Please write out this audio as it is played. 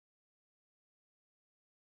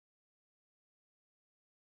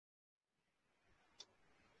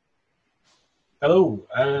Hello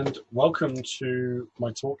and welcome to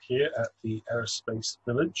my talk here at the Aerospace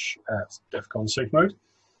Village at DEF CON Safe Mode.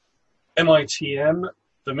 MITM,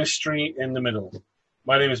 the mystery in the middle.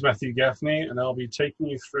 My name is Matthew Gaffney and I'll be taking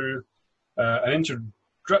you through an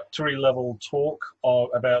introductory level talk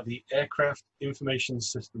about the Aircraft Information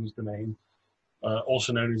Systems domain,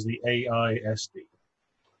 also known as the AISD.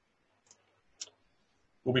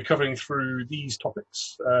 We'll be covering through these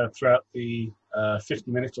topics throughout the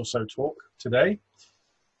 50-minute or so talk today,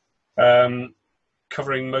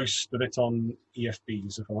 covering most of it on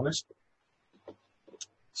EFBs, if I'm honest.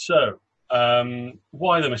 So,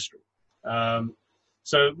 why the mystery?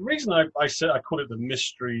 So the reason I said I called it the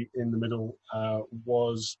mystery in the middle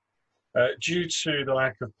was due to the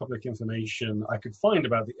lack of public information I could find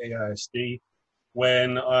about the AISD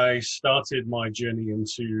when I started my journey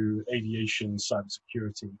into aviation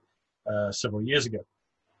cybersecurity several years ago.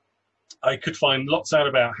 I could find lots out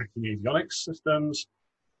about hacking avionics systems,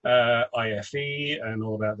 IFE, and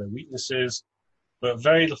all about their weaknesses, but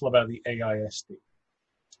very little about the AISD.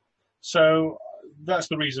 So that's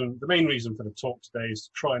the main reason for the talk today is to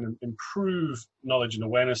try and improve knowledge and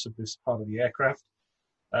awareness of this part of the aircraft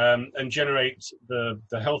and generate the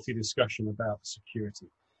healthy discussion about the security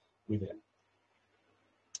within.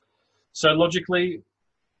 So logically,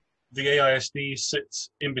 the AISD sits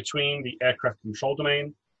in between the aircraft control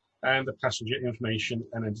domain and the passenger information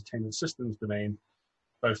and entertainment systems domain,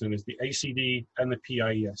 both known as the ACD and the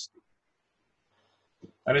PIESD.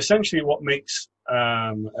 And essentially what makes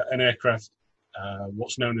an aircraft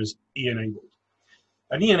what's known as E-enabled.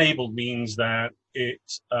 And E-enabled means that it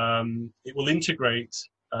will integrate,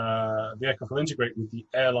 the aircraft will integrate with the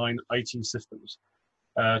airline IT systems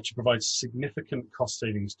to provide significant cost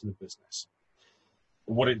savings to the business.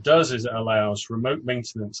 What it does is it allows remote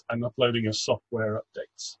maintenance and uploading of software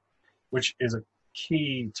updates, which is a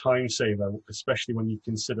key time saver, especially when you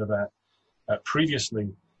consider that previously,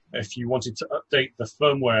 if you wanted to update the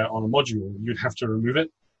firmware on a module, you'd have to remove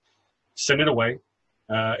it, send it away.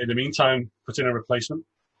 In the meantime, put in a replacement,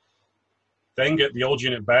 then get the old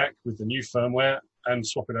unit back with the new firmware and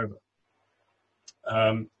swap it over.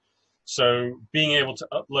 So being able to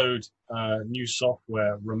upload new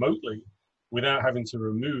software remotely without having to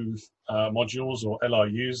remove modules or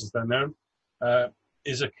LRUs as they're known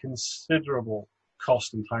is a considerable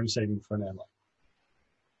cost and time saving for an airline.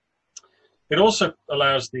 It also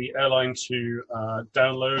allows the airline to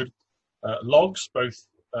download logs, both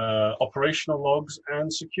operational logs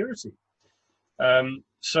and security.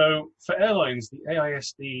 So for airlines, the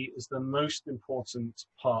AISD is the most important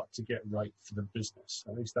part to get right for the business.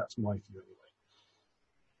 At least that's my view anyway.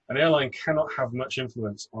 An airline cannot have much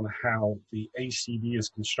influence on how the ACD is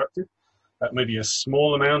constructed. Maybe a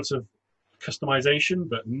small amount of customization,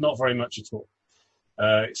 but not very much at all.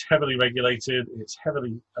 It's heavily regulated. It's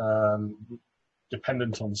heavily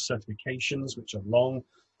dependent on certifications, which are long,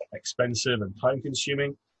 expensive, and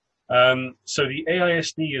time-consuming. So the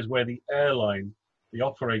AISD is where the airline, the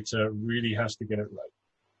operator, really has to get it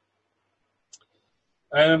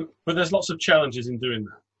right. But there's lots of challenges in doing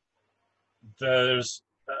that. There's,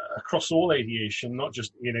 across all aviation, not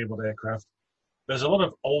just E-enabled aircraft, there's a lot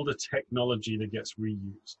of older technology that gets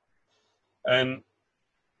reused. And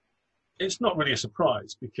it's not really a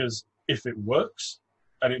surprise, because if it works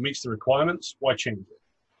and it meets the requirements, why change it?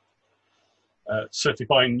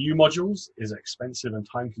 Certifying new modules is expensive and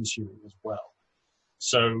time-consuming as well.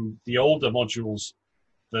 So the older modules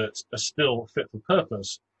that are still fit for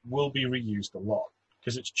purpose will be reused a lot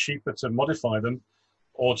because it's cheaper to modify them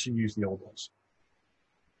or to use the old ones.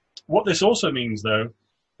 What this also means, though,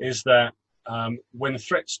 is that when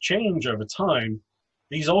threats change over time,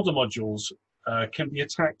 these older modules can be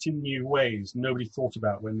attacked in new ways nobody thought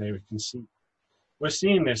about when they were conceived. We're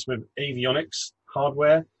seeing this with avionics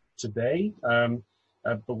hardware today,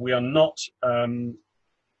 but we are not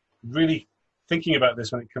really thinking about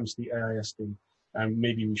this when it comes to the AISD, and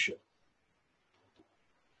maybe we should.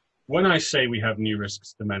 When I say we have new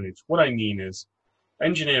risks to manage, what I mean is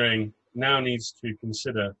engineering now needs to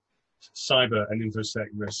consider cyber and InfoSec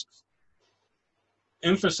risks.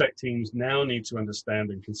 InfoSec teams now need to understand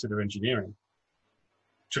and consider engineering.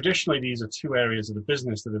 Traditionally, these are two areas of the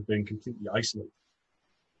business that have been completely isolated.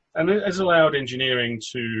 And it has allowed engineering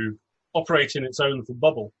to operate in its own little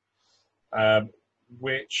bubble,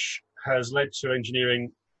 which has led to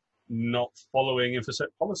engineering not following InfoSec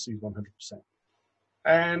policies 100%.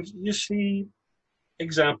 And you see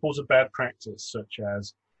examples of bad practice, such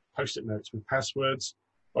as post-it notes with passwords,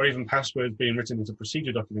 or even passwords being written into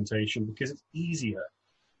procedure documentation, because it's easier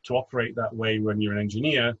to operate that way when you're an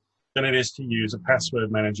engineer than it is to use a password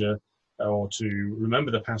manager or to remember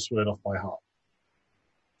the password off by heart.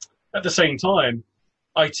 At the same time,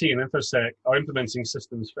 IT and InfoSec are implementing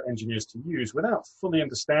systems for engineers to use without fully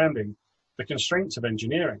understanding the constraints of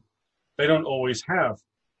engineering. They don't always have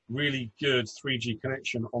really good 3G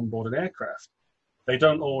connection on board an aircraft. They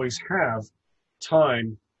don't always have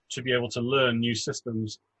time to be able to learn new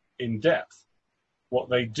systems in depth. What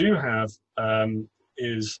they do have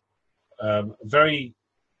is very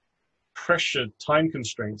pressured time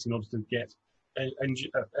constraints in order to get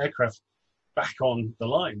aircraft back on the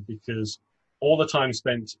line, because all the time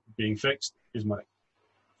spent being fixed is money.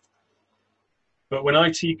 But when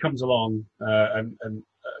IT comes along and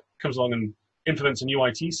implements a new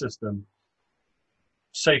IT system,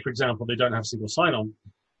 say, for example, they don't have single sign-on,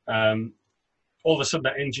 all of a sudden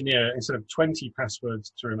that engineer, instead of 20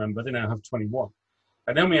 passwords to remember, they now have 21.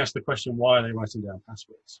 And then we ask the question, why are they writing down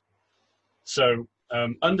passwords? So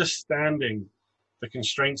understanding the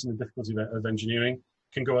constraints and the difficulty of engineering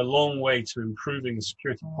can go a long way to improving the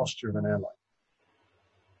security posture of an airline.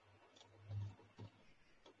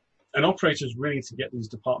 And operators really need to get these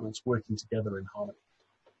departments working together in harmony.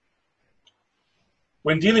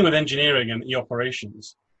 When dealing with engineering and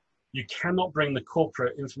e-operations, you cannot bring the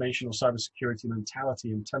corporate information or cybersecurity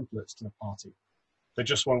mentality and templates to the party. They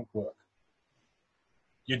just won't work.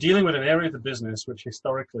 You're dealing with an area of the business which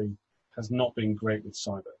historically has not been great with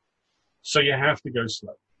cyber. So you have to go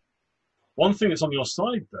slow. One thing that's on your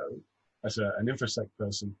side, though, as an InfoSec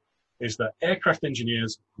person, is that aircraft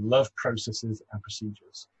engineers love processes and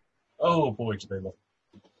procedures. Oh boy, do they love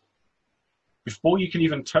it. Before you can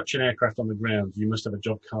even touch an aircraft on the ground, you must have a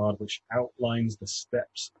job card which outlines the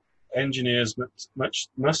steps engineers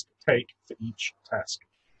must take for each task.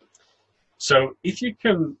 So if you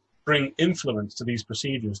can bring influence to these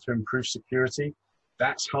procedures to improve security,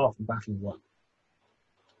 that's half the battle won.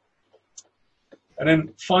 And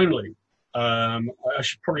then finally, I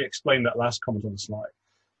should probably explain that last comment on the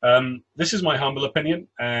slide. This is my humble opinion,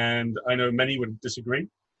 and I know many would disagree,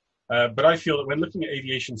 but I feel that when looking at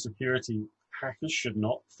aviation security, hackers should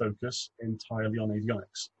not focus entirely on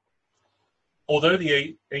avionics. Although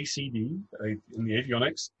the AISD in the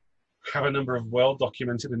avionics have a number of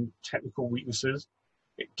well-documented and technical weaknesses,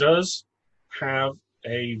 it does have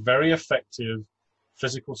a very effective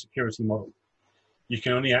physical security model. You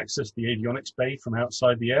can only access the avionics bay from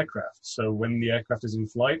outside the aircraft. So when the aircraft is in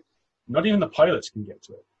flight, not even the pilots can get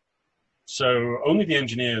to it. So only the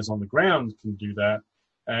engineers on the ground can do that.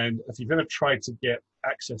 And if you've ever tried to get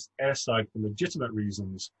access airside for legitimate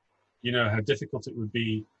reasons, you know how difficult it would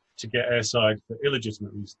be to get airside for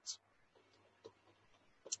illegitimate reasons.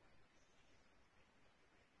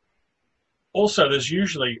 Also, there's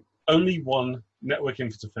usually only one network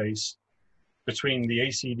interface between the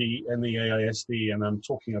ACD and the AISD, and I'm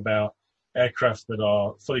talking about aircraft that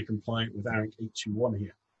are fully compliant with ARINC 821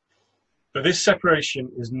 here. But this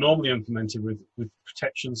separation is normally implemented with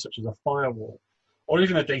protections such as a firewall or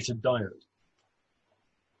even a data diode.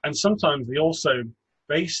 And sometimes they also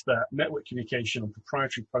base that network communication on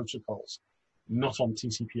proprietary protocols, not on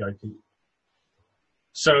TCP/IP.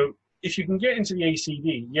 So if you can get into the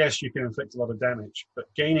ACD, yes, you can inflict a lot of damage, but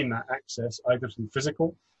gaining that access either through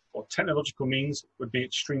physical or technological means would be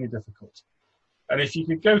extremely difficult. And if you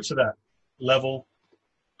could go to that level,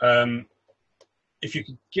 if you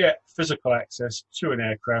could get physical access to an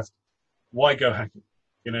aircraft, why go hacking?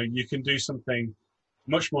 You know, you can do something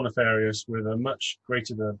much more nefarious with a much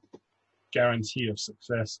greater guarantee of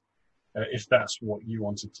success if that's what you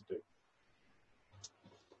wanted to do.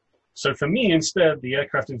 So for me, instead, the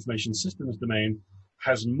aircraft information systems domain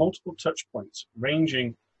has multiple touch points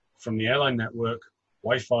ranging from the airline network,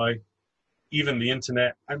 Wi-Fi, even the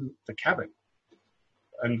internet and the cabin.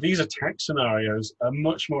 And these attack scenarios are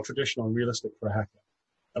much more traditional and realistic for a hacker.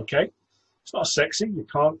 Okay, it's not sexy. You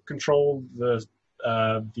can't control the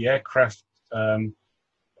aircraft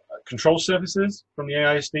control services from the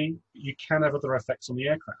AISD, but you can have other effects on the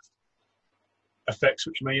aircraft, effects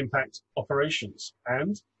which may impact operations.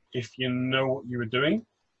 And if you know what you were doing,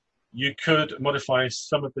 you could modify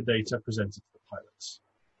some of the data presented to the pilots.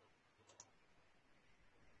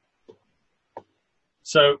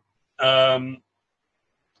 So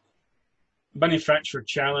manufacturer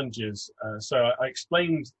challenges. So I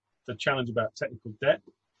explained the challenge about technical debt.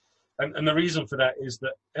 And the reason for that is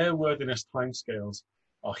that airworthiness timescales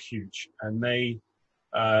are huge, and they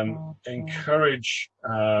encourage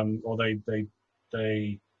or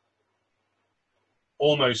they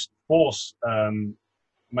almost force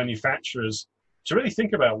manufacturers to really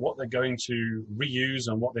think about what they're going to reuse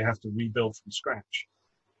and what they have to rebuild from scratch,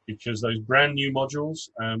 because those brand new modules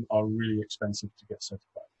are really expensive to get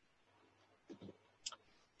certified.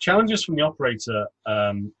 Challenges from the operator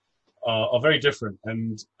are very different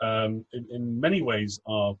and in many ways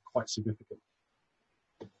are quite significant.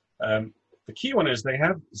 The key one is they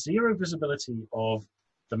have zero visibility of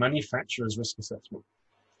the manufacturer's risk assessment.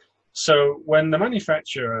 So when the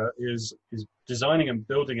manufacturer is designing and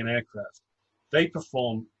building an aircraft, they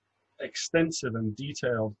perform extensive and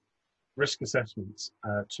detailed risk assessments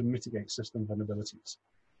to mitigate system vulnerabilities.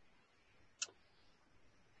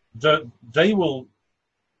 They will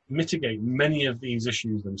mitigate many of these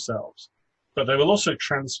issues themselves, but they will also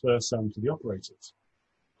transfer some to the operators.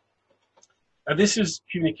 And this is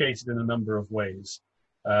communicated in a number of ways,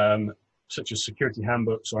 such as security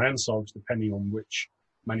handbooks or ANSOGs, depending on which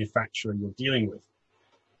manufacturer you're dealing with.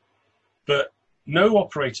 But no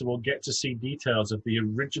operator will get to see details of the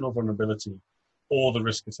original vulnerability or the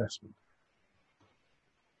risk assessment.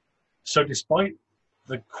 So despite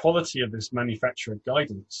the quality of this manufacturer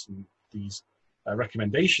guidance and these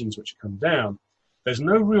recommendations which come down, there's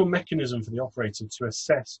no real mechanism for the operator to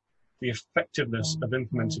assess the effectiveness of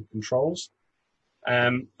implemented controls.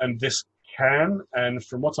 And this can, and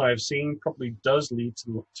from what I have seen, probably does lead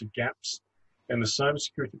to gaps in the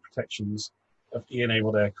cybersecurity protections of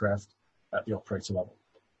E-enabled aircraft at the operator level.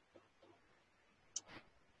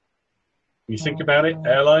 When you think about it,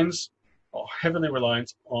 airlines are heavily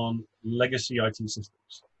reliant on legacy IT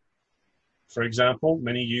systems. For example,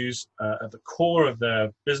 many use at the core of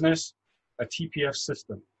their business a TPF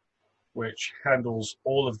system, which handles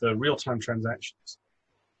all of the real-time transactions.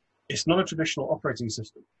 It's not a traditional operating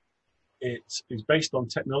system. It is based on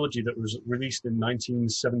technology that was released in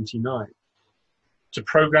 1979. To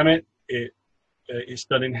program it, it's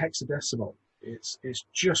done in hexadecimal. It's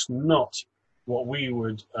just not what we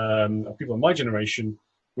would, people of my generation,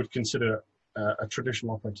 would consider a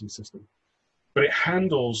traditional operating system. But it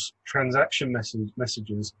handles transaction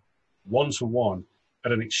messages one-to-one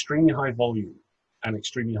at an extremely high volume and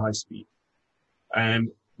extremely high speed. And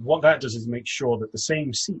what that does is make sure that the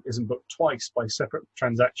same seat isn't booked twice by separate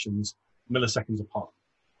transactions milliseconds apart.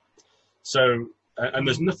 So, and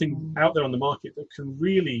there's nothing out there on the market that can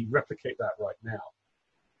really replicate that right now.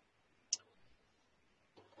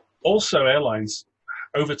 Also, airlines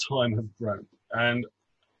over time have grown and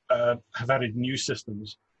have added new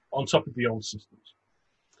systems on top of the old systems.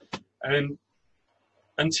 And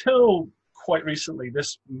until quite recently,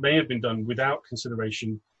 this may have been done without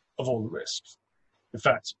consideration of all the risks. In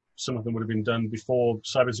fact, some of them would have been done before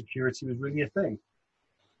cybersecurity was really a thing.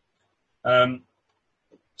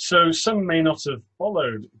 So some may not have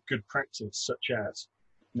followed good practice, such as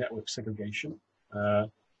network segregation.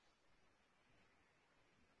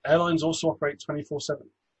 Airlines also operate 24/7.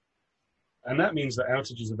 And that means that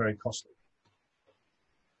outages are very costly.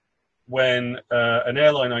 When an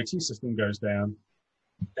airline IT system goes down,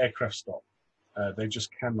 aircraft stop. They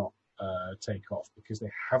just cannot take off because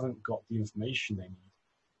they haven't got the information they need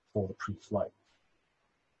for the pre-flight.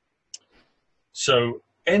 So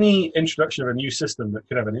any introduction of a new system that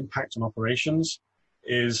could have an impact on operations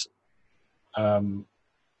is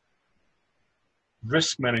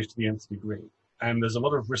risk managed to the nth degree. And there's a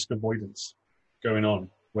lot of risk avoidance going on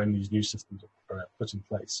when these new systems are put in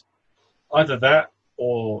place. Either that,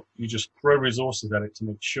 or you just throw resources at it to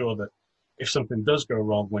make sure that if something does go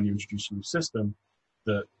wrong when you introduce a new system,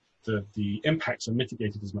 that the impacts are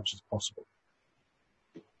mitigated as much as possible.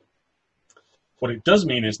 What it does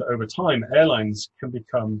mean is that over time, airlines can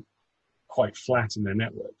become quite flat in their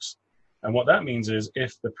networks. And what that means is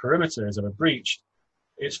if the perimeter is ever breached,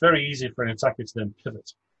 it's very easy for an attacker to then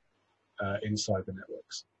pivot inside the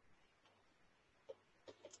networks.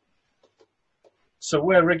 So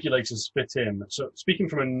where regulators fit in, so speaking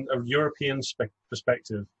from a European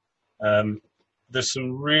perspective, there's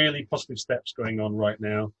some really positive steps going on right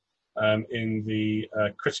now in the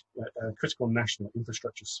critical national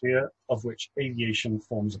infrastructure sphere, of which aviation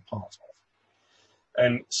forms a part of.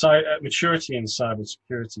 And maturity in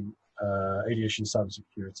cybersecurity, aviation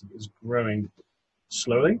cybersecurity, is growing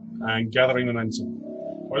slowly and gathering momentum,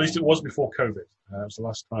 or at least it was before COVID. It was the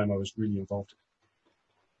last time I was really involved in it.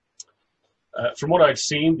 From what I've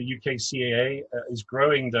seen, the UK CAA is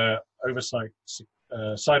growing their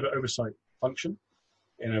cyber oversight function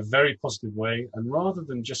in a very positive way. And rather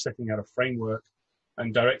than just setting out a framework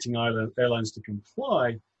and directing airlines to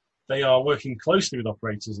comply, they are working closely with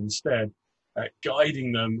operators instead,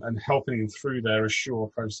 guiding them and helping them through their assure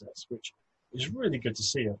process, which is really good to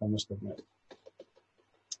see, if I must admit.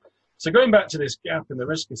 So going back to this gap in the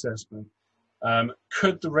risk assessment,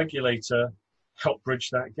 could the regulator help bridge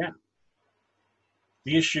that gap?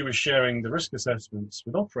 The issue with sharing the risk assessments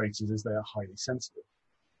with operators is they are highly sensitive.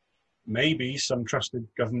 Maybe some trusted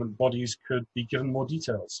government bodies could be given more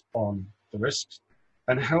details on the risks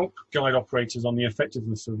and help guide operators on the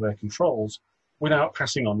effectiveness of their controls without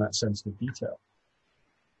passing on that sensitive detail.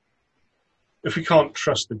 If we can't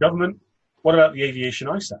trust the government, what about the aviation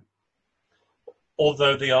ISAC?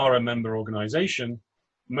 Although they are a member organization,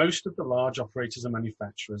 most of the large operators and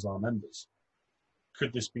manufacturers are members.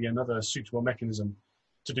 Could this be another suitable mechanism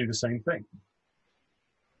to do the same thing?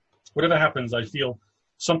 Whatever happens, I feel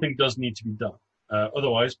something does need to be done.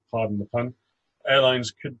 Otherwise, pardon the pun,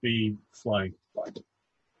 airlines could be flying blind.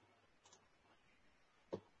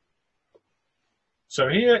 So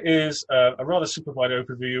here is a rather simplified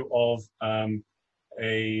overview of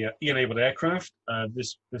a E-enabled aircraft.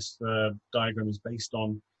 This diagram is based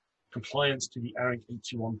on compliance to the ARINC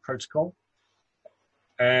 821 protocol.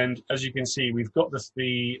 And as you can see, we've got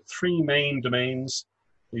the three main domains: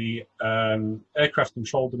 the aircraft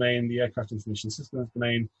control domain, the aircraft information systems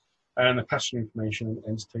domain, and the passenger information and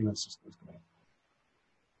entertainment systems domain.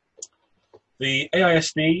 The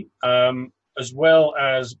AISD, as well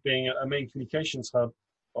as being a main communications hub,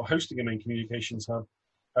 or hosting a main communications hub,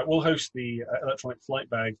 will host the electronic flight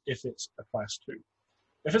bag if it's a Class 2.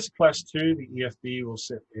 If it's a Class 2, the EFB will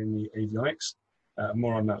sit in the avionics.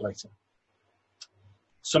 More on that later.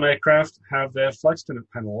 Some aircraft have their flight attendant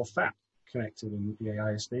panel, or FAP, connected in the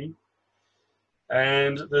AISD.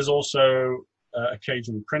 And there's also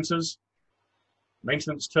occasionally printers,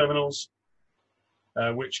 maintenance terminals,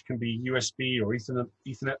 which can be USB or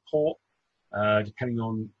Ethernet port, depending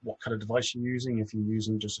on what kind of device you're using, if you're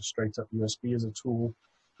using just a straight up USB as a tool,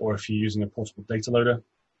 or if you're using a portable data loader.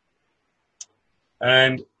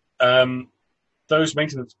 And those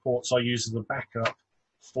maintenance ports are used as a backup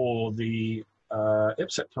for the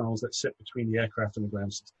IPsec tunnels that sit between the aircraft and the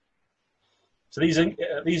ground system. So these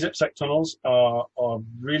IPsec tunnels are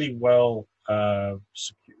really well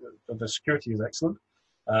secure. The security is excellent.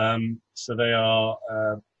 So they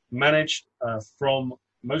are managed from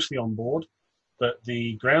mostly on board, but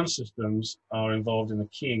the ground systems are involved in the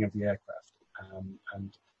keying of the aircraft.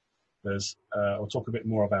 And there's, I'll talk a bit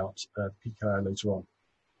more about PKI later on.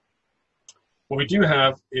 What we do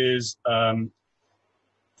have is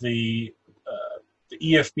the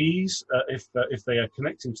EFBs, if they are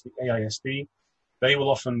connecting to the AISD, they will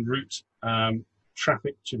often route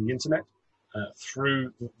traffic to the internet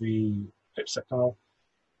through the IPsec tunnel,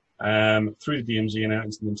 through the DMZ and out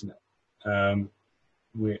into the internet,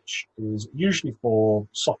 which is usually for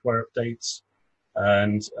software updates,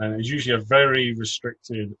 and is usually a very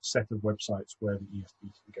restricted set of websites where the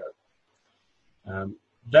EFB can go.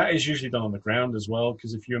 That is usually done on the ground as well,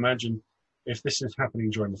 because if you imagine if this is happening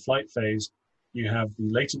during the flight phase, you have the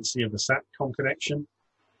latency of the SATCOM connection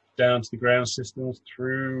down to the ground systems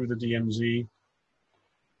through the DMZ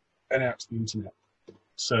and out to the internet.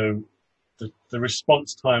 So the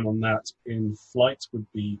response time on that in flight would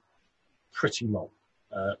be pretty long,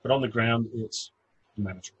 but on the ground it's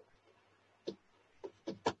manageable.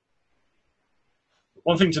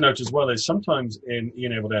 One thing to note as well is sometimes in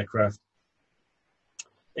E-enabled aircraft,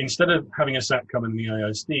 instead of having a SATCOM in the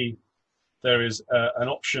AISD, there is an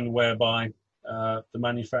option whereby the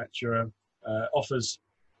manufacturer offers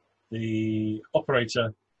the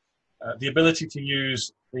operator the ability to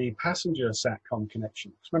use the passenger SATCOM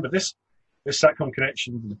connection. Remember, this SATCOM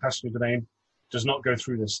connection in the passenger domain does not go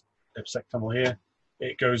through this IPsec tunnel here.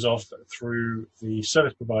 It goes off through the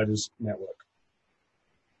service provider's network.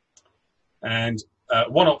 And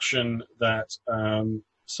one option that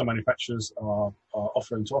some manufacturers are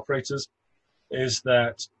offering to operators is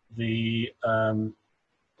that the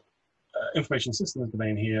information systems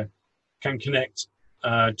domain here can connect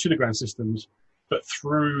to the ground systems, but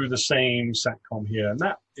through the same SATCOM here, and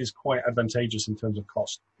that is quite advantageous in terms of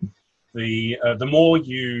cost. The more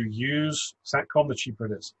you use SATCOM, the cheaper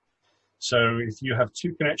it is. So if you have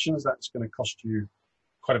two connections, that's going to cost you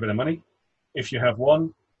quite a bit of money. If you have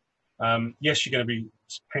one, yes, you're going to be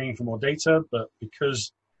paying for more data, but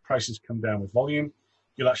because prices come down with volume,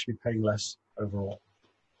 you'll actually be paying less overall.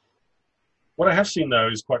 What I have seen, though,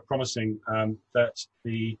 is quite promising, that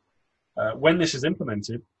when this is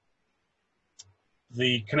implemented,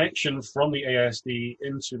 the connection from the AISD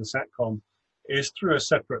into the SATCOM is through a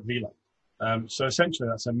separate VLAN. So essentially,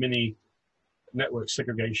 that's a mini network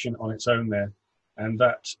segregation on its own there, and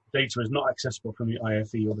that data is not accessible from the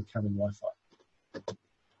IFE or the cabin Wi-Fi.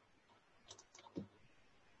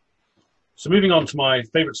 So moving on to my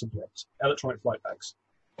favorite subject, electronic flight bags.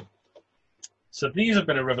 So these have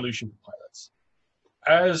been a revolution for pilots.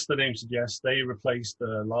 As the name suggests, they replace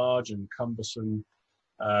the large and cumbersome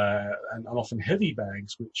and often heavy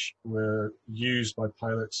bags which were used by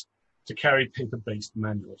pilots to carry paper-based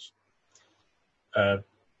manuals.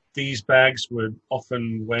 These bags would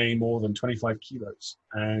often weigh more than 25 kilos,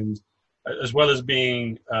 and as well as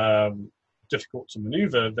being difficult to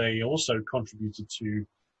maneuver, they also contributed to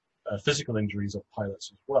physical injuries of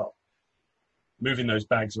pilots as well. Moving those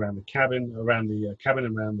bags around the cabin, around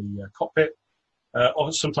the cockpit,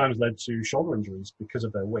 sometimes led to shoulder injuries because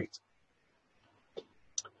of their weight.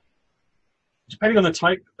 Depending on the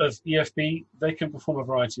type of EFB, they can perform a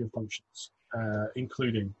variety of functions,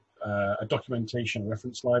 including a documentation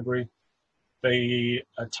reference library.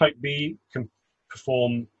 Type B can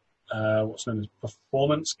perform what's known as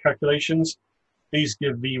performance calculations. These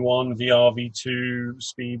give V1, VR, V2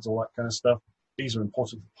 speeds, all that kind of stuff. These are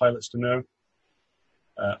important for pilots to know.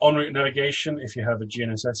 En route navigation, if you have a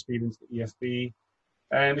GNSS feed into the EFB,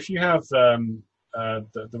 and if you have the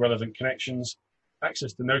relevant connections,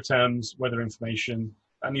 access to NOTAMs, weather information,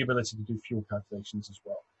 and the ability to do fuel calculations as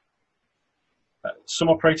well. Some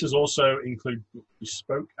operators also include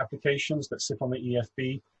bespoke applications that sit on the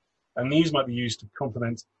EFB, and these might be used to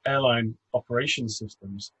complement airline operations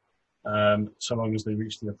systems, so long as they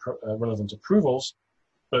reach the relevant approvals,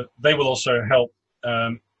 but they will also help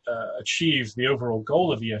achieve the overall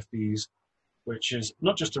goal of EFBs, which is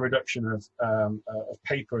not just a reduction of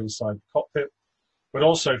paper inside the cockpit, but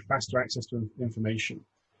also faster access to information,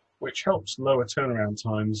 which helps lower turnaround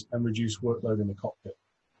times and reduce workload in the cockpit.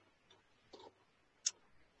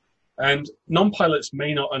 And non-pilots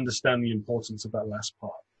may not understand the importance of that last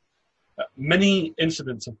part. Many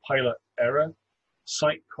incidents of pilot error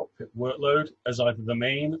cite cockpit workload as either the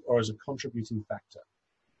main or as a contributing factor.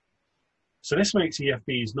 So this makes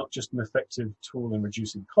EFBs not just an effective tool in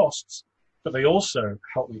reducing costs, but they also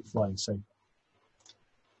help make flying safer.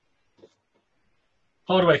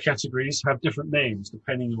 Hardware categories have different names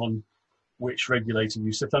depending on which regulator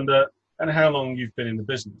you sit under and how long you've been in the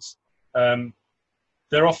business.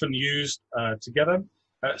 They're often used together,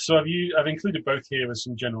 so I've included both here as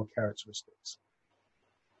some general characteristics.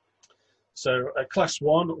 So Class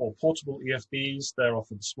 1 or portable EFBs, they're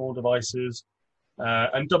often small devices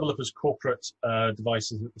and double up as corporate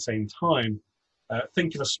devices at the same time.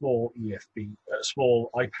 Think of a small EFB, a small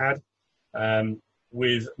iPad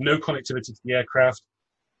with no connectivity to the aircraft.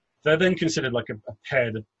 They're then considered like a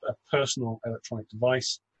paired, a personal electronic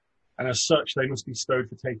device, and as such, they must be stowed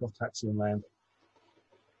for takeoff, taxi, and landing.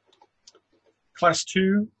 Class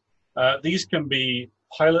 2, these can be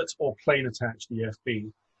pilot or plane-attached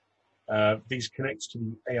EFB. These connect to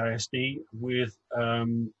the AISD with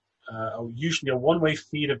usually a one-way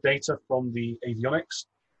feed of data from the avionics.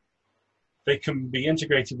 They can be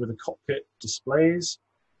integrated with the cockpit displays,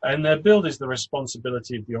 and their build is the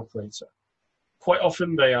responsibility of the operator. Quite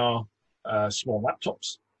often they are small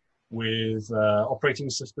laptops with operating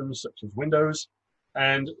systems such as Windows,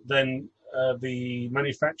 and then the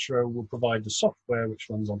manufacturer will provide the software which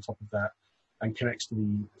runs on top of that and connects to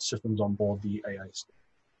the systems on board the AISD.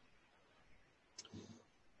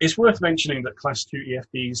 It's worth mentioning that Class 2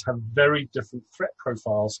 EFBs have very different threat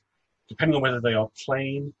profiles depending on whether they are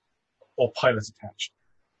plane or pilot attached.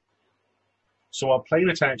 So our plane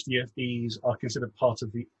attached EFBs are considered part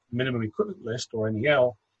of the minimum equipment list, or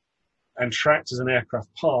MEL, and tracked as an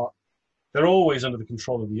aircraft part. They're always under the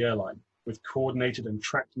control of the airline, with coordinated and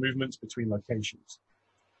tracked movements between locations.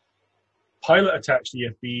 Pilot attached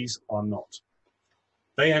EFBs are not.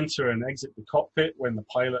 They enter and exit the cockpit when the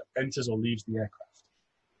pilot enters or leaves the aircraft.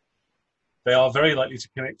 They are very likely to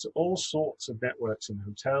connect to all sorts of networks in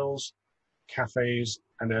hotels, cafes,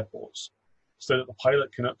 and airports, so that the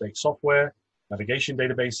pilot can update software, navigation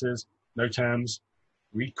databases, NOTAMs,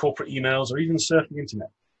 read corporate emails, or even surf the internet.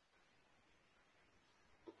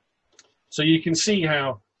 So you can see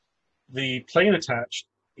how the plane-attached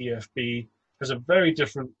EFB has a very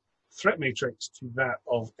different threat matrix to that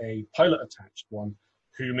of a pilot-attached one,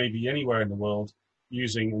 who may be anywhere in the world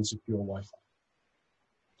using insecure Wi-Fi.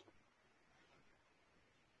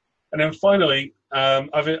 And then finally,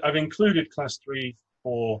 I've included Class 3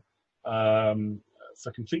 for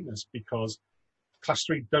completeness, because Class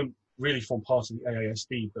 3 don't really form part of the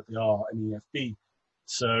AISD, but they are an EFB.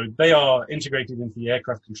 So they are integrated into the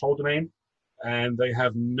aircraft control domain, and they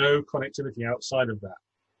have no connectivity outside of that.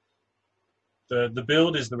 The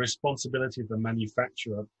build is the responsibility of the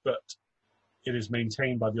manufacturer, but it is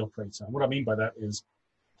maintained by the operator. And what I mean by that is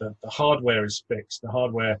that the hardware is fixed. The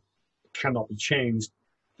hardware cannot be changed.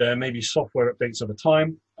 There may be software updates over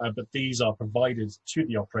time, but these are provided to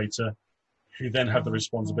the operator, who then have the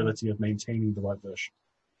responsibility of maintaining the right version.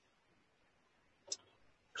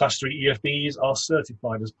 Class 3 EFBs are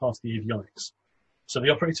certified as part of the avionics. So the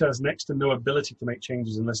operator has next to no ability to make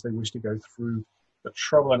changes unless they wish to go through the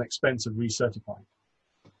trouble and expense of recertifying.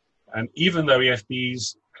 And even though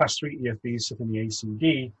EFBs, Class 3 EFBs sit in the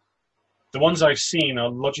ACD. The ones I've seen are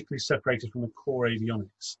logically separated from the core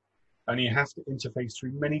avionics, and you have to interface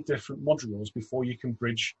through many different modules before you can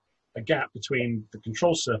bridge a gap between the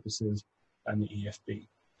control surfaces and the EFB.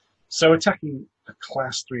 So attacking a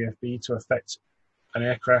Class 3 FB to affect an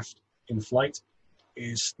aircraft in flight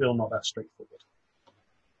is still not that straightforward.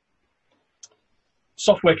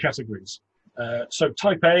 Software categories. So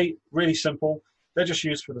Type A, really simple. They're just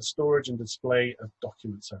used for the storage and display of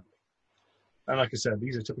documents only. And like I said,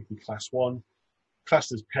 these are typically Class 1,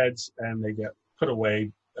 classed as PEDs, and they get put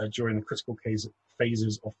away during the critical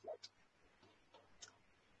phases of flight.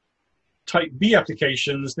 Type B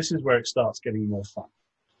applications, this is where it starts getting more fun.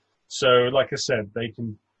 So like I said, they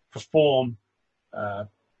can perform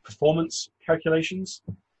performance calculations,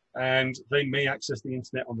 and they may access the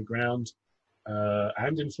internet on the ground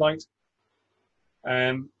and in flight.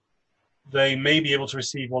 And they may be able to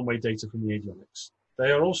receive one-way data from the avionics.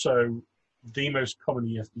 They are also the most common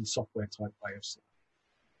EFB software type I have seen.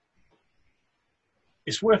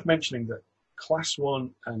 It's worth mentioning that Class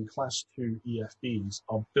 1 and Class 2 EFBs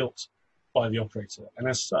are built by the operator, and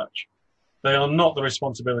as such, they are not the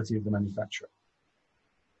responsibility of the manufacturer.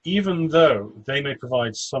 Even though they may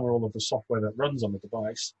provide some or all of the software that runs on the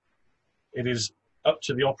device, it is up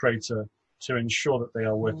to the operator to ensure that they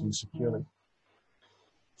are working securely.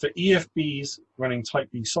 For EFBs running Type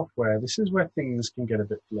B software, this is where things can get a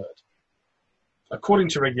bit blurred. According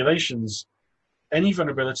to regulations, any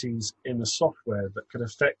vulnerabilities in the software that could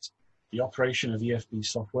affect the operation of EFB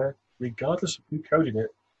software, regardless of who coded it,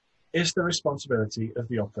 is the responsibility of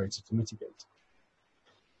the operator to mitigate.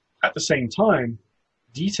 At the same time,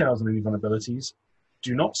 details on any vulnerabilities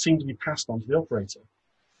do not seem to be passed on to the operator,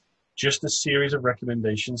 just a series of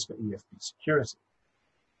recommendations for EFB security.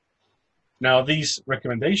 Now, these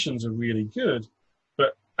recommendations are really good,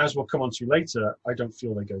 but as we'll come on to later, I don't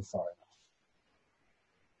feel they go far enough.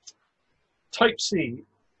 Type C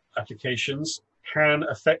applications can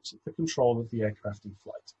affect the control of the aircraft in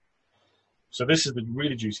flight. So this is the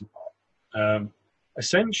really juicy part.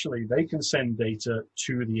 Essentially, they can send data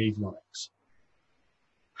to the avionics.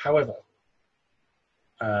 However,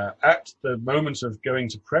 at the moment of going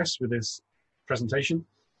to press with this presentation,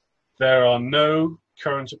 there are no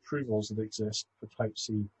current approvals that exist for Type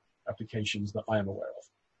C applications that I am aware of.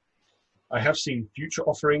 I have seen future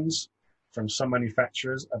offerings from some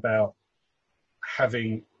manufacturers about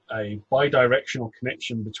having a bidirectional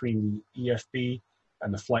connection between the EFB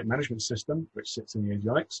and the flight management system, which sits in the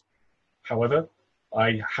avionics. However,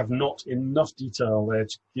 I have not enough detail there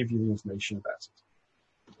to give you the information about it.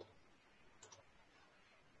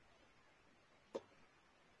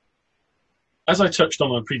 As I touched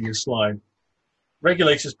on a previous slide,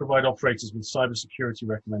 regulators provide operators with cybersecurity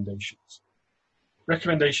recommendations.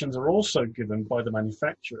 Recommendations are also given by the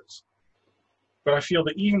manufacturers. But I feel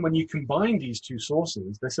that even when you combine these two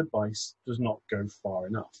sources, this advice does not go far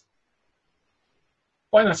enough.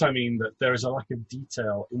 By that I mean that there is a lack of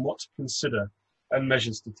detail in what to consider and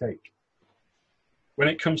measures to take. When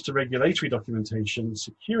it comes to regulatory documentation,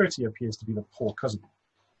 security appears to be the poor cousin,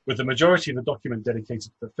 with the majority of the document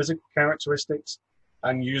dedicated to the physical characteristics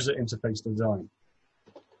and user interface design.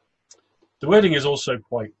 The wording is also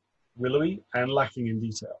quite willowy and lacking in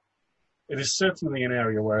detail. It is certainly an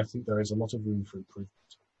area where I think there is a lot of room for improvement.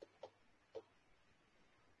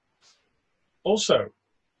 Also,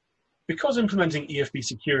 because implementing EFB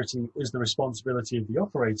security is the responsibility of the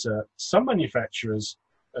operator, some manufacturers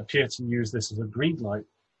appear to use this as a green light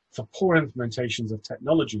for poor implementations of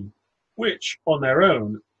technology, which on their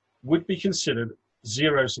own would be considered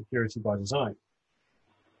zero security by design.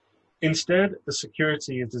 Instead, the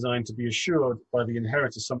security is designed to be assured by the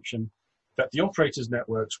inherent assumption that the operator's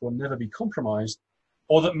networks will never be compromised,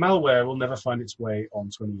 or that malware will never find its way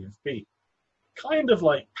onto an EFB. Kind of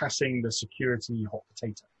like passing the security hot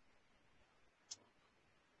potato.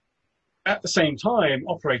 At the same time,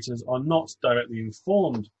 operators are not directly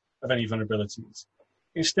informed of any vulnerabilities,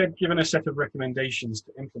 instead given a set of recommendations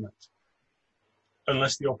to implement.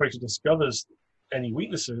 Unless the operator discovers any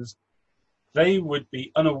weaknesses, they would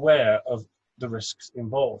be unaware of the risks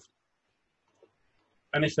involved.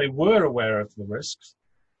 And if they were aware of the risks,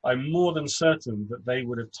 I'm more than certain that they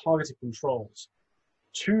would have targeted controls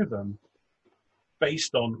to them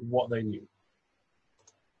based on what they knew.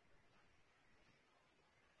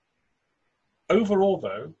 Overall,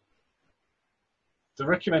 though, the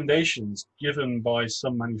recommendations given by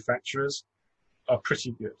some manufacturers are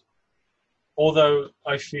pretty good, although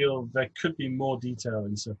I feel there could be more detail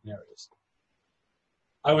in certain areas.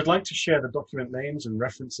 I would like to share the document names and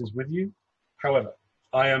references with you. However,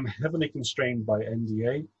 I am heavily constrained by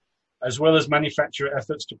NDA, as well as manufacturer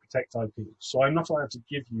efforts to protect IP. So I'm not allowed to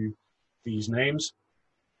give you these names,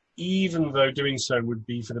 even though doing so would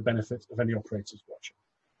be for the benefit of any operators watching.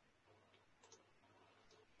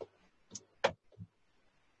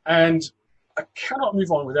 And I cannot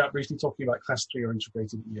move on without briefly talking about Class 3 or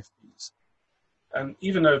integrated EFBs. And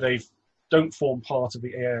even though they don't form part of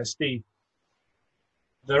the AISD,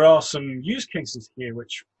 there are some use cases here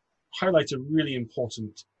which highlight a really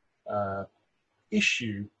important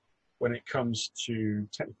issue when it comes to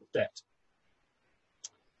technical debt.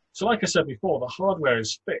 So like I said before, the hardware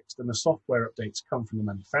is fixed and the software updates come from the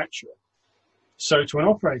manufacturer. So to an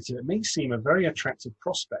operator, it may seem a very attractive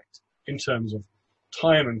prospect in terms of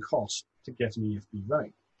time and cost to get an EFB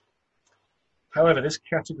running. However, this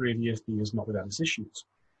category of EFB is not without its issues.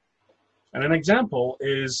 And an example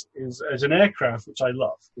is an aircraft which I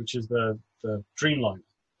love, which is the Dreamliner.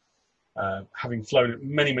 Having flown it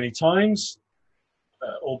many, many times,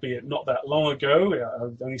 albeit not that long ago,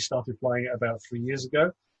 I only started flying it about 3 years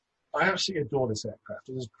ago. I absolutely adore this aircraft.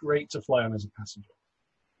 It is great to fly on as a passenger.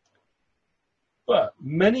 But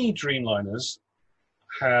many Dreamliners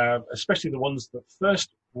have, especially the ones that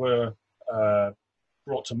first were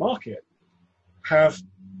brought to market, have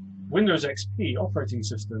Windows XP operating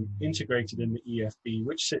system integrated in the EFB,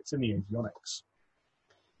 which sits in the avionics.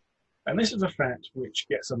 And this is a fact which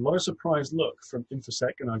gets a lot of surprised look from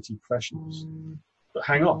InfoSec and IT professionals. But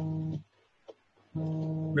hang on.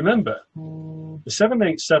 Remember, the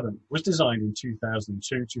 787 was designed in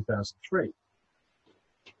 2002, 2003.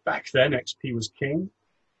 Back then, XP was king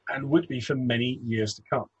and would be for many years to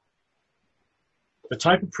come. The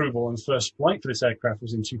type approval and first flight for this aircraft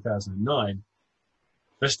was in 2009.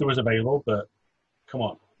 Vista was available, but come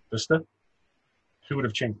on, Vista? Who would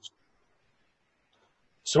have changed?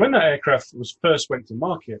 So when that aircraft was first went to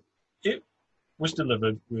market, it was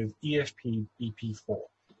delivered with EFP BP4,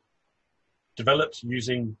 developed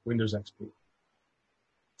using Windows XP.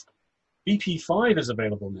 BP5 is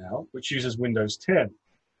available now, which uses Windows 10.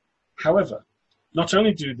 However, not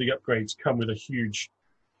only do the upgrades come with a huge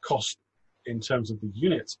cost in terms of the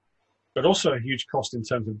unit, but also a huge cost in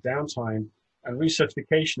terms of downtime and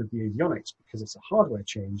recertification of the avionics, because it's a hardware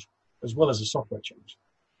change as well as a software change.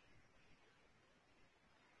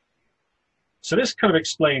 So this kind of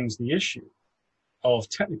explains the issue of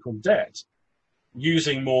technical debt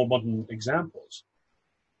using more modern examples.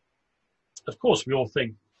 Of course, we all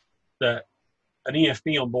think that an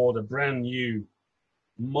EFB on board a brand new,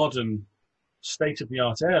 modern,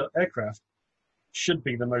 state-of-the-art aircraft should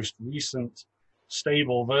be the most recent,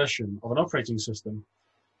 stable version of an operating system.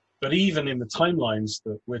 But even in the timelines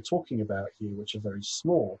that we're talking about here, which are very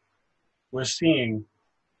small, we're seeing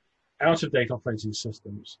out-of-date operating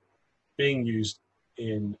systems being used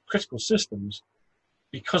in critical systems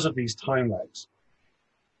because of these time lags.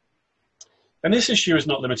 And this issue is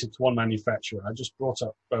not limited to one manufacturer. I just brought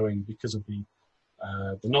up Boeing because of the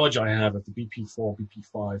knowledge I have of the BP4,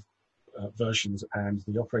 BP5 versions and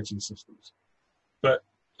the operating systems. But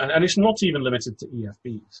and it's not even limited to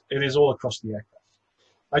EFBs. It is all across the aircraft.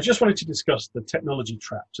 I just wanted to discuss the technology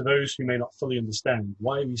trap to those who may not fully understand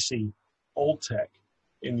why we see old tech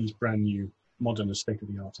in these brand new, modern and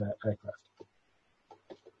state-of-the-art aircraft.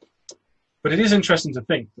 But it is interesting to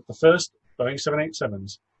think that the first Boeing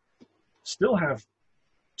 787s still have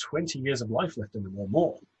 20 years of life left in them or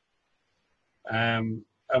more. And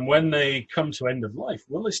when they come to end of life,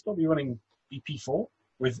 will they still be running BP4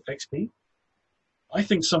 with XP? I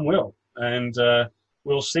think some will. And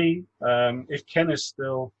we'll see if Ken is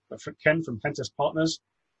still, Ken from Pentest Partners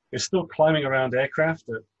is still climbing around aircraft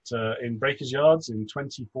in breakers yards in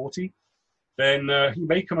 2040, then he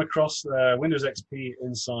may come across Windows XP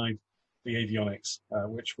inside the avionics,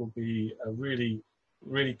 which will be a really,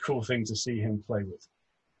 really cool thing to see him play with.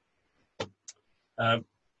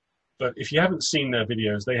 But if you haven't seen their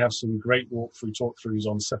videos, they have some great talkthroughs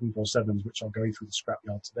on 747s, which I'll go through the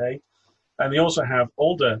scrapyard today. And they also have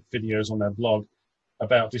older videos on their blog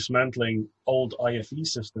about dismantling old IFE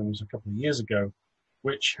systems a couple of years ago,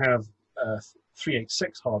 which have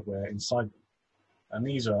 386 hardware inside them. And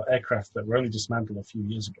these are aircraft that were only dismantled a few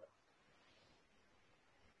years ago.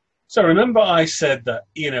 So remember I said that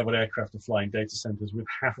E-enabled aircraft are flying data centers with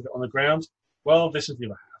half of it on the ground? Well, this is the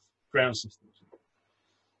other half, ground systems.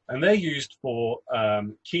 And they're used for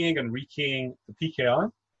keying and rekeying the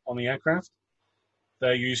PKI on the aircraft.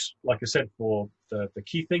 They're used, like I said, for the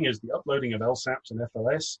key thing is the uploading of LSAPs and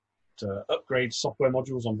FLS to upgrade software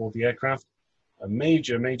modules on board the aircraft, a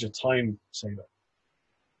major, major time saver.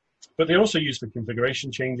 But they're also used for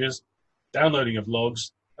configuration changes, downloading of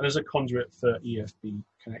logs, and as a conduit for EFB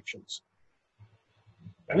connections.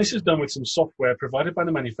 And this is done with some software provided by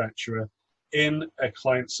the manufacturer in a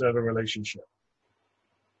client-server relationship.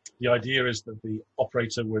 The idea is that the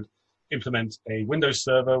operator would implement a Windows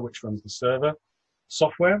server which runs the server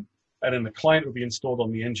software, and then the client would be installed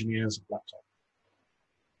on the engineer's laptop.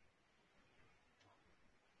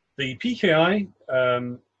 The PKI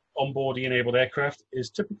onboard E-enabled aircraft is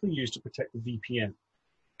typically used to protect the VPN,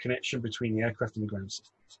 connection between the aircraft and the ground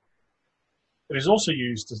systems. It is also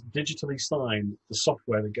used to digitally sign the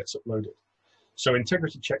software that gets uploaded, so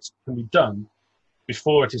integrity checks can be done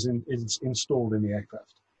before it is installed in the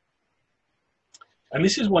aircraft. And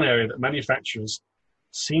this is one area that manufacturers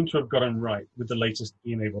seem to have gotten right with the latest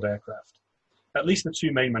E-enabled aircraft, at least the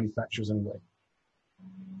two main manufacturers anyway.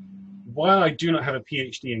 While I do not have a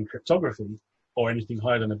PhD in cryptography, or anything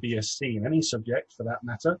higher than a BSc in any subject for that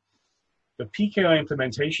matter, the PKI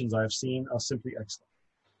implementations I have seen are simply excellent.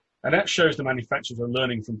 And that shows the manufacturers are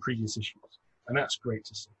learning from previous issues, and that's great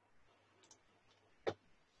to see.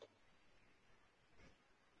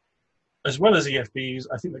 As well as EFBs,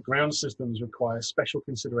 I think that ground systems require special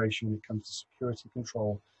consideration when it comes to security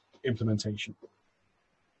control implementation.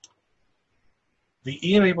 The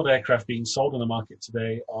E-enabled aircraft being sold on the market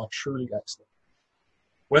today are truly excellent.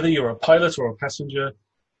 Whether you're a pilot or a passenger,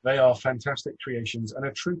 they are fantastic creations and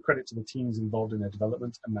a true credit to the teams involved in their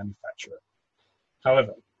development and manufacture.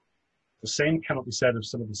 However, the same cannot be said of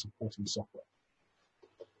some of the supporting software.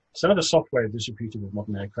 Some of the software distributed with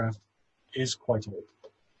modern aircraft is quite old,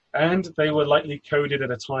 and they were likely coded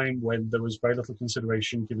at a time when there was very little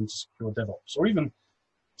consideration given to secure DevOps or even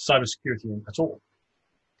cybersecurity at all.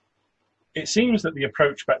 It seems that the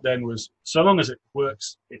approach back then was, so long as it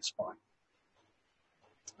works, it's fine.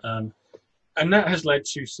 And that has led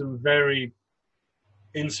to some very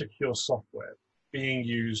insecure software being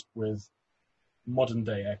used with modern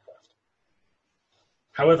day aircraft.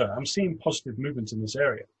 However, I'm seeing positive movement in this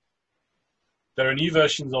area. There are new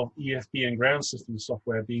versions of EFB and ground system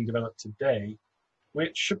software being developed today,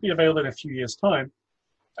 which should be available in a few years' time,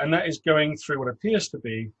 and that is going through what appears to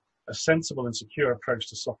be a sensible and secure approach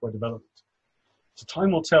to software development. So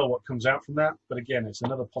time will tell what comes out from that, but again, it's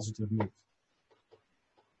another positive move.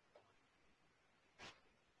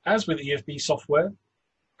 As with EFB software,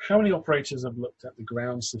 how many operators have looked at the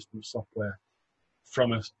ground system software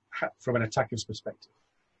from an attacker's perspective?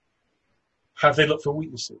 Have they looked for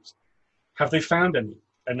weaknesses? Have they found any,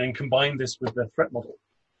 and then combined this with their threat model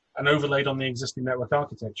and overlaid on the existing network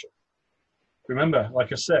architecture? Remember,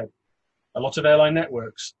 like I said, a lot of airline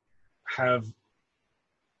networks have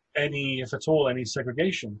any, if at all, any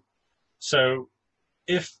segregation. So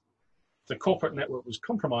if the corporate network was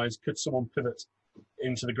compromised, could someone pivot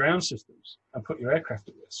into the ground systems and put your aircraft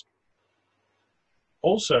at risk?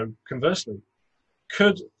 Also, conversely,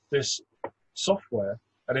 could this software,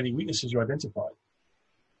 and any weaknesses you identify,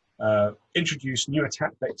 introduce new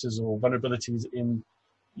attack vectors or vulnerabilities in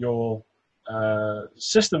your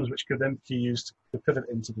systems, which could then be used to pivot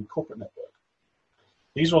into the corporate network?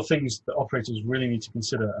 These are all things that operators really need to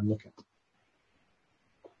consider and look at.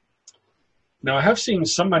 Now, I have seen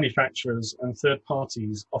some manufacturers and third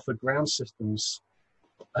parties offer ground systems,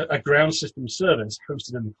 a ground system service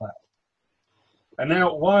hosted in the cloud. And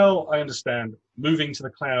now, while I understand moving to the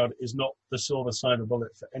cloud is not the silver cyber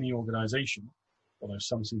bullet for any organization, although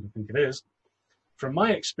some seem to think it is, from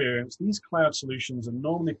my experience, these cloud solutions are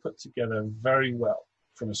normally put together very well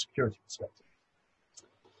from a security perspective.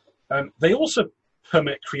 They also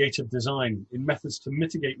permit creative design in methods to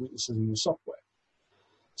mitigate weaknesses in the software.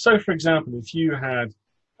 So, for example, if you had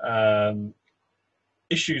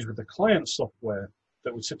issues with the client software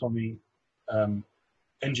that would sit on the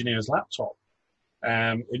engineer's laptop,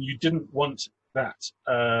 and you didn't want that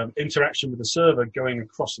interaction with the server going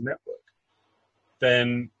across the network,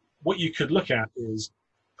 then what you could look at is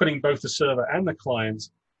putting both the server and the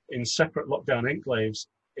client in separate lockdown enclaves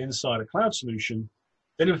inside a cloud solution,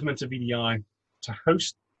 then implement a VDI to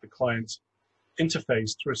host the client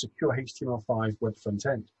interface through a secure HTML5 web front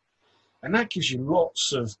end. And that gives you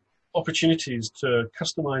lots of opportunities to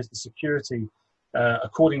customize the security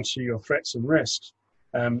according to your threats and risks,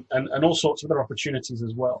 and all sorts of other opportunities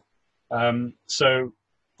as well. So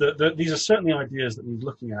these are certainly ideas that we're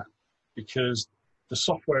looking at, because the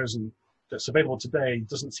software that's available today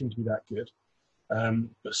doesn't seem to be that good,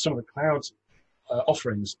 but some of the cloud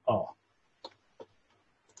offerings are.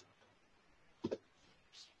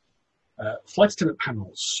 Flight attendant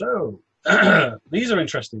panels. So these are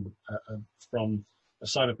interesting from a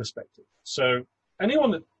cyber perspective. So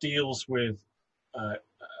anyone that deals with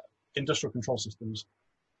industrial control systems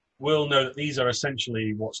will know that these are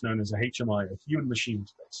essentially what's known as a HMI, a human machine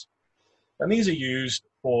interface. And these are used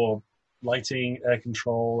for lighting, air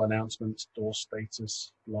control, announcements, door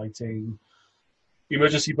status, lighting,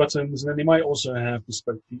 emergency buttons, and then they might also have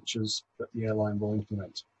bespoke features that the airline will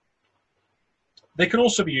implement. They can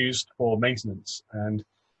also be used for maintenance and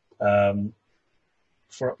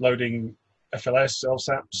for uploading FLS,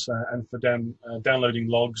 LSAPs, and for downloading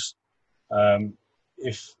logs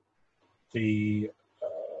if the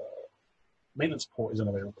maintenance port is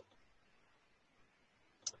unavailable.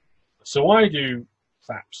 So why do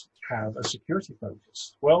FAPs have a security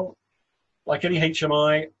focus? Well, like any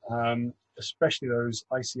HMI, especially those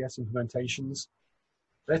ICS implementations,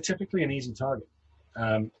 they're typically an easy target,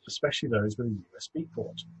 especially those with a USB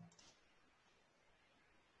port.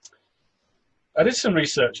 I did some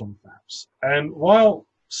research on FAPs, and while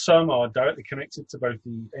some are directly connected to both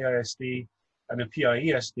the AISD and the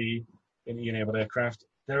PIESD in E-enabled aircraft,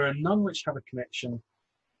 there are none which have a connection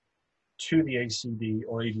to the ACD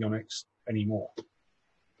or avionics anymore.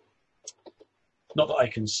 Not that I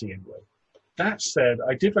can see anyway. That said,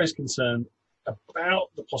 I did raise concern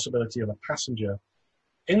about the possibility of a passenger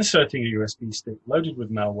inserting a USB stick loaded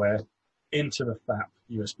with malware into the FAP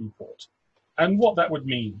USB port, and what that would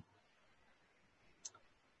mean.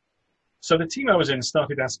 So the team I was in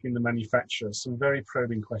started asking the manufacturer some very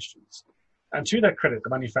probing questions. And to their credit,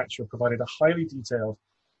 the manufacturer provided a highly detailed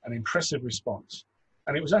and impressive response.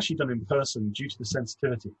 And it was actually done in person due to the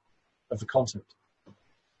sensitivity of the content.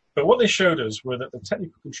 But what they showed us were that the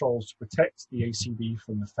technical controls to protect the ACD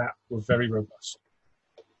from the FAP were very robust.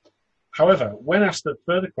 However, when asked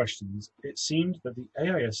further questions, it seemed that the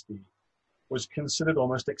AISD was considered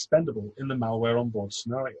almost expendable in the malware on board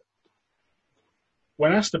scenario.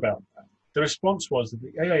 When asked about that, the response was that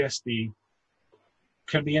the AISD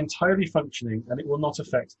can be entirely functioning and it will not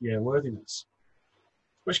affect the airworthiness,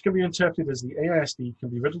 which can be interpreted as the AISD can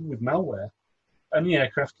be riddled with malware and the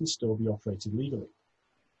aircraft can still be operated legally.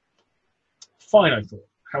 Fine, I thought.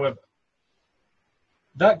 However,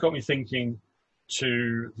 that got me thinking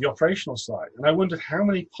to the operational side, and I wondered how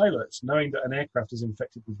many pilots, knowing that an aircraft is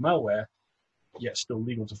infected with malware, yet still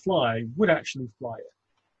legal to fly, would actually fly it.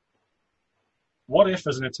 What if,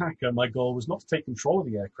 as an attacker, my goal was not to take control of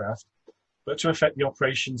the aircraft, but to affect the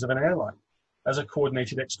operations of an airline as a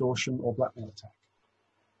coordinated extortion or blackmail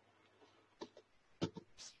attack?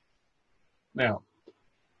 Now,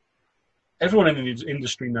 everyone in the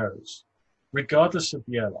industry knows, regardless of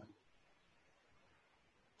the airline,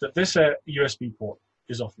 that this USB port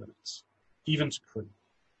is off limits, even to crew.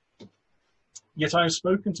 Yet I have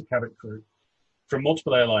spoken to cabin crew from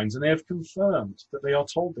multiple airlines, and they have confirmed that they are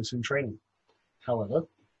told this in training. However,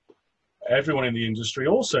 everyone in the industry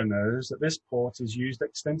also knows that this port is used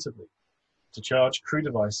extensively to charge crew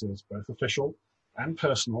devices, both official and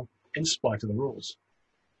personal, in spite of the rules.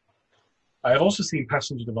 I have also seen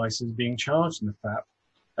passenger devices being charged in the FAP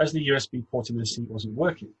as the USB port in the seat wasn't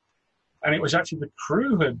working. And it was actually the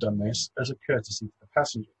crew who had done this as a courtesy to the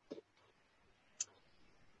passenger.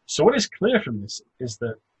 So what is clear from this is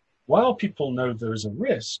that while people know there is a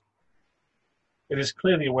risk, it is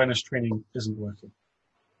clear the awareness training isn't working.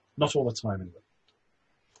 Not all the time, anyway.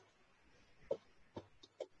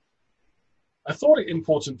 I thought it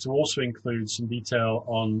important to also include some detail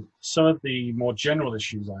on some of the more general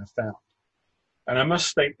issues I have found. And I must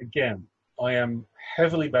state again, I am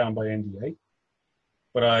heavily bound by NDA,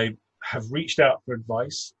 but I have reached out for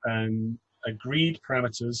advice and agreed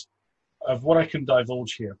parameters of what I can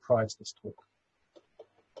divulge here prior to this talk.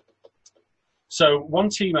 So one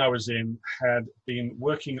team I was in had been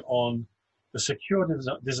working on the secure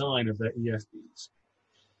design of their EFDs.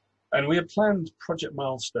 And we had planned project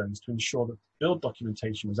milestones to ensure that the build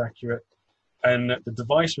documentation was accurate and that the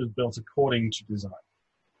device was built according to design.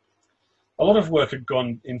 A lot of work had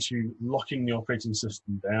gone into locking the operating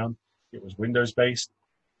system down. It was Windows-based,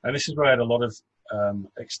 and this is where I had a lot of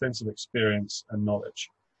extensive experience and knowledge.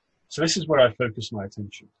 So this is where I focused my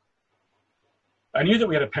attention. I knew that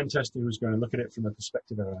we had a pen tester who was going to look at it from the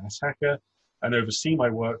perspective of an hacker and oversee my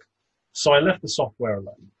work, so I left the software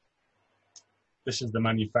alone. This is the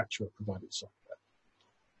manufacturer-provided software.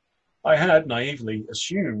 I had naively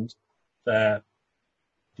assumed that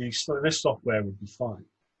this software would be fine,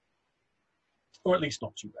 or at least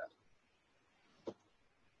not too bad.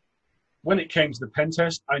 When it came to the pen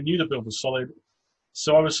test, I knew the build was solid,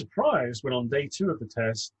 so I was surprised when on day 2 of the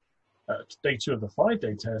test, day 2 of the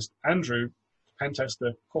 5-day test, Andrew, the pen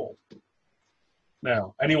tester, called.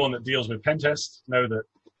 Now, anyone that deals with pen tests know that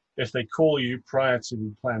if they call you prior to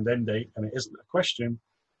the planned end date and it isn't a question,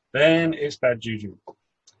 then it's bad juju.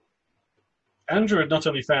 Andrew had not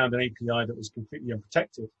only found an API that was completely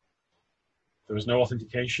unprotected, there was no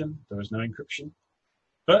authentication, there was no encryption,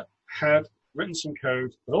 but had written some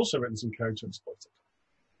code, but also written some code to exploit it.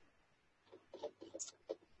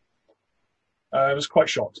 I was quite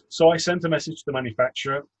shocked. So I sent a message to the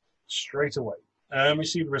manufacturer straight away and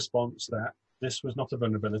received a response that this was not a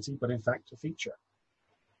vulnerability, but in fact a feature.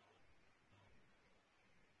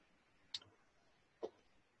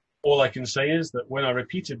 All I can say is that when I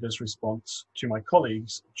repeated this response to my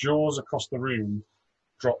colleagues, jaws across the room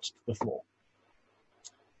dropped to the floor.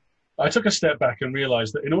 I took a step back and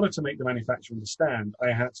realized that in order to make the manufacturer understand,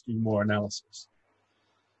 I had to do more analysis.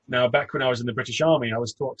 Now, back when I was in the British Army, I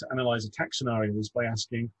was taught to analyze attack scenarios by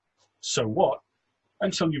asking, so what,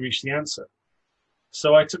 until you reach the answer.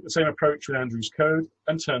 So I took the same approach with Andrew's code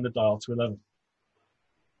and turned the dial to 11.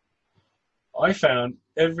 I found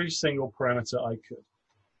every single parameter I could.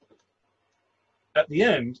 At the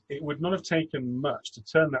end, it would not have taken much to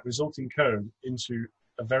turn that resulting code into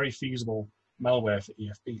a very feasible malware for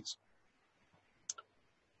EFBs.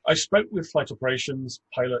 I spoke with flight operations,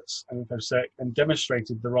 pilots, and InfoSec and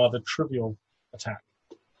demonstrated the rather trivial attack.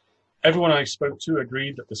 Everyone I spoke to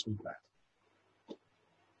agreed that this was bad.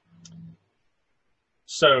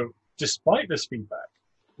 So, despite this feedback,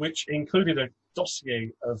 which included a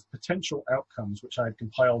dossier of potential outcomes which I had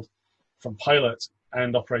compiled from pilot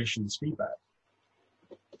and operations feedback,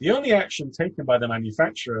 the only action taken by the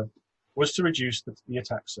manufacturer was to reduce the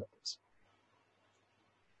attack surface.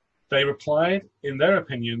 They replied, in their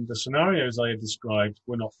opinion, the scenarios I had described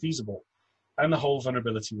were not feasible, and the whole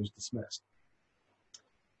vulnerability was dismissed.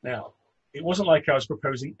 Now, it wasn't like I was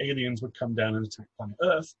proposing aliens would come down and attack planet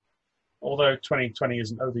Earth, although 2020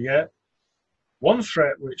 isn't over yet. One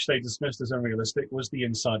threat which they dismissed as unrealistic was the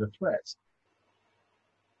insider threat.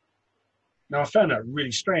 Now, I found that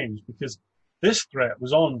really strange because this threat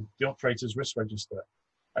was on the operator's risk register,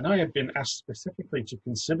 and I had been asked specifically to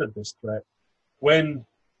consider this threat when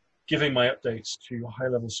giving my updates to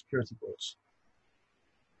high-level security boards.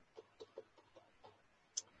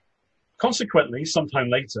 Consequently, sometime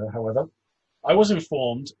later, however, I was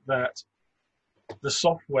informed that the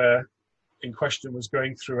software in question was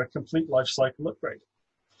going through a complete lifecycle upgrade,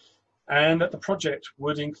 and that the project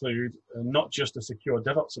would include not just a secure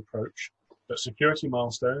DevOps approach, but security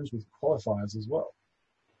milestones with qualifiers as well.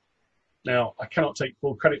 Now, I cannot take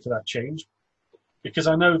full credit for that change because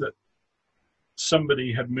I know that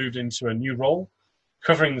somebody had moved into a new role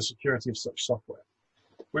covering the security of such software,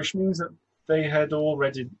 which means that they had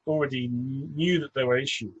already knew that there were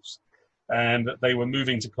issues and that they were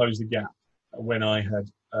moving to close the gap when I had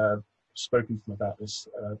spoken to them about this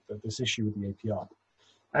issue with the API.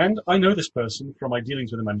 And I know this person from my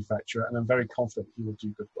dealings with the manufacturer, and I'm very confident he will do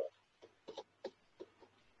good work.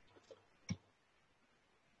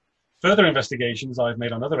 Further investigations I've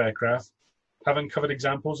made on other aircraft have uncovered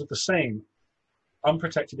examples of the same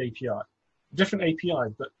unprotected API. Different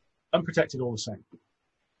API, but unprotected all the same.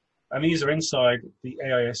 And these are inside the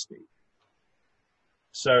AISD.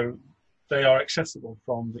 So they are accessible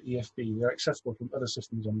from the EFB. They're accessible from other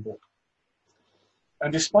systems on board.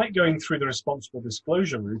 And despite going through the responsible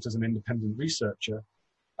disclosure route as an independent researcher,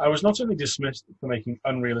 I was not only dismissed for making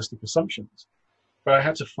unrealistic assumptions, but I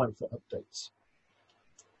had to fight for updates.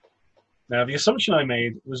 Now, the assumption I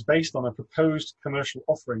made was based on a proposed commercial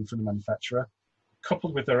offering from the manufacturer,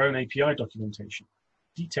 coupled with their own API documentation,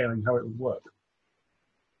 detailing how it would work.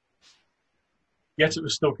 Yet it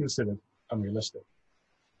was still considered unrealistic.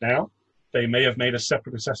 Now, they may have made a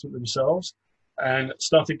separate assessment themselves and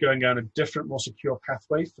started going down a different, more secure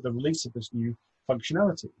pathway for the release of this new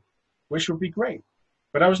functionality, which would be great.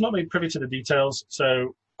 But I was not made privy to the details,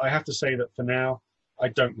 so I have to say that for now, I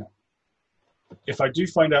don't know. If I do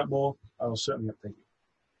find out more, I will certainly update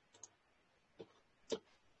you.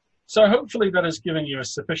 So hopefully that has given you a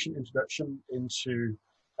sufficient introduction into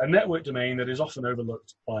a network domain that is often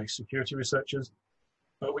overlooked by security researchers,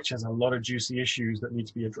 but which has a lot of juicy issues that need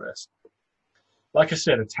to be addressed. Like I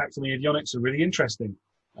said, attacks on the avionics are really interesting,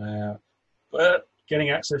 but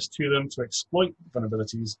getting access to them to exploit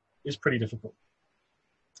vulnerabilities is pretty difficult.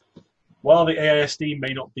 While the AISD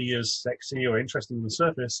may not be as sexy or interesting on the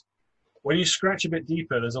surface, when you scratch a bit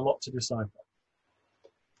deeper, there's a lot to decipher.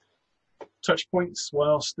 Touch points,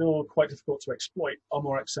 while still quite difficult to exploit, are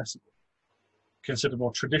more accessible, considered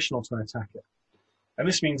more traditional to an attacker. And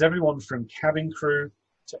this means everyone from cabin crew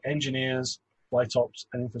to engineers, flight ops,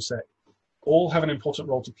 and InfoSec all have an important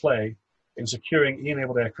role to play in securing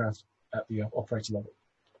E-enabled aircraft at the operator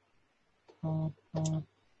level.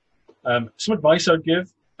 Some advice I'd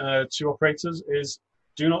give to operators is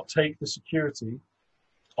do not take the security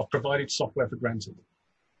of provided software for granted.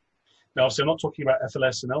 Now, obviously, I'm not talking about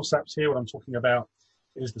FLS and LSAPs here. What I'm talking about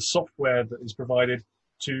is the software that is provided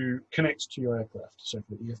to connect to your aircraft, so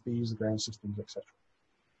for the EFBs, the ground systems, etc.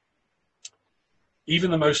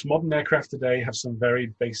 Even the most modern aircraft today have some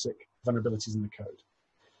very basic vulnerabilities in the code.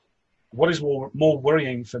 What is more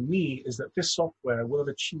worrying for me is that this software will have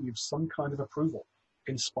achieved some kind of approval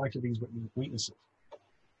in spite of these weaknesses.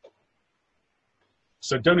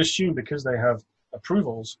 So don't assume because they have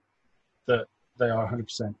approvals that they are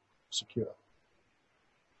 100% secure.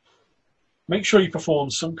 Make sure you perform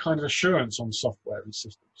some kind of assurance on software and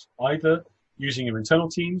systems, either using your internal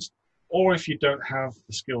teams, or if you don't have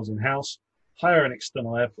the skills in-house, hire an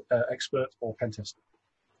external expert or pen tester.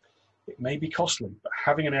 It may be costly, but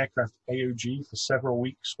having an aircraft AOG for several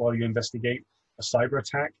weeks while you investigate a cyber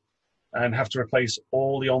attack and have to replace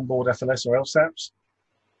all the onboard FLS or LSAPs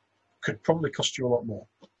could probably cost you a lot more.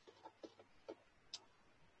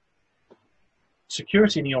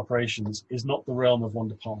 Security in e-operations is not the realm of one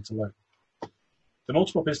department alone. The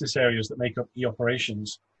multiple business areas that make up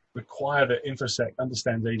e-operations require that InfoSec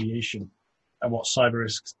understands aviation and what cyber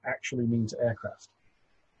risks actually mean to aircraft.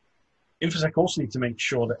 InfoSec also need to make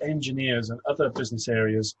sure that engineers and other business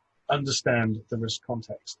areas understand the risk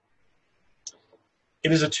context.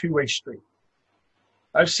 It is a two-way street.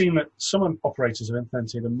 I've seen that some operators have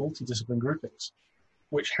implemented a multidiscipline groupings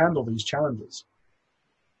which handle these challenges.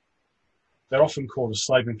 They're often called a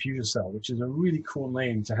cyber infusion cell, which is a really cool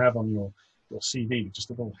name to have on your CV, just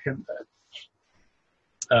a little hint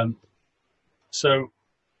there. So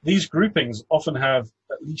these groupings often have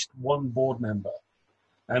at least one board member,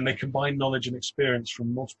 and they combine knowledge and experience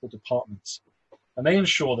from multiple departments, and they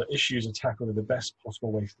ensure that issues are tackled in the best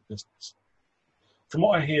possible way for the business. From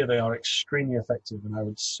what I hear, they are extremely effective, and I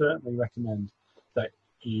would certainly recommend that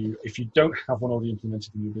if you don't have one already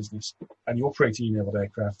implemented in your business and you operate an enabled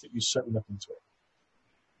aircraft, that you certainly look into it.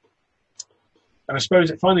 And I suppose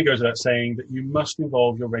it finally goes without saying that you must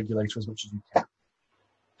involve your regulator as much as you can.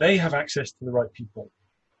 They have access to the right people,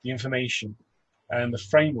 the information, and the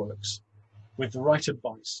frameworks with the right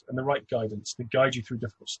advice and the right guidance to guide you through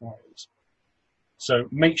difficult scenarios. So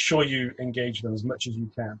make sure you engage them as much as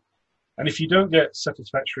you can. And if you don't get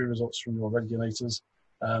satisfactory results from your regulators,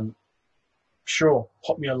 sure,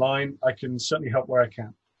 pop me a line. I can certainly help where I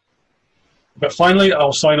can. But finally,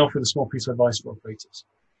 I'll sign off with a small piece of advice for operators.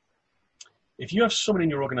 If you have someone in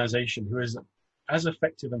your organization who is as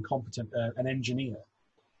effective and competent an engineer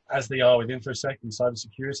as they are with InfoSec and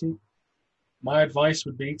cybersecurity, my advice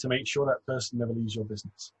would be to make sure that person never leaves your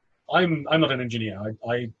business. I'm not an engineer.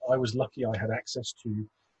 I was lucky I had access to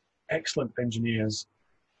excellent engineers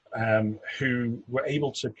who were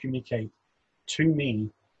able to communicate to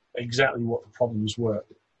me exactly what the problems were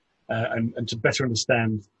and to better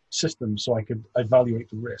understand systems so I could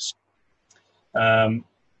evaluate the risk.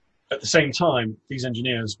 At the same time, these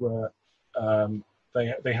engineers were,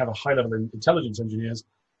 they have a high level of intelligence engineers,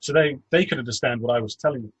 so they could understand what I was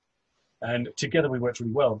telling them. And together we worked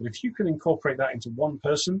really well. But if you can incorporate that into one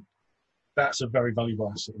person, that's a very valuable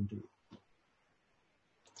asset indeed.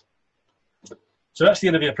 So that's the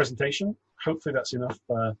end of the presentation. Hopefully that's enough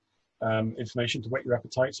information to whet your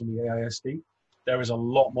appetites on the AISD. There is a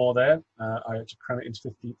lot more there. I had to cram it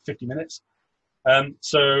into 50 minutes.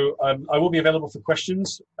 So I will be available for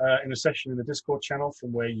questions in a session in the Discord channel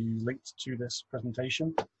from where you linked to this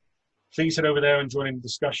presentation. Please head over there and join in the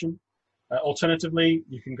discussion. Alternatively,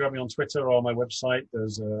 you can grab me on Twitter or on my website.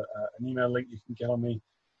 There's an email link you can get on me.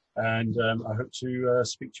 And I hope to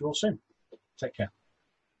speak to you all soon. Take care.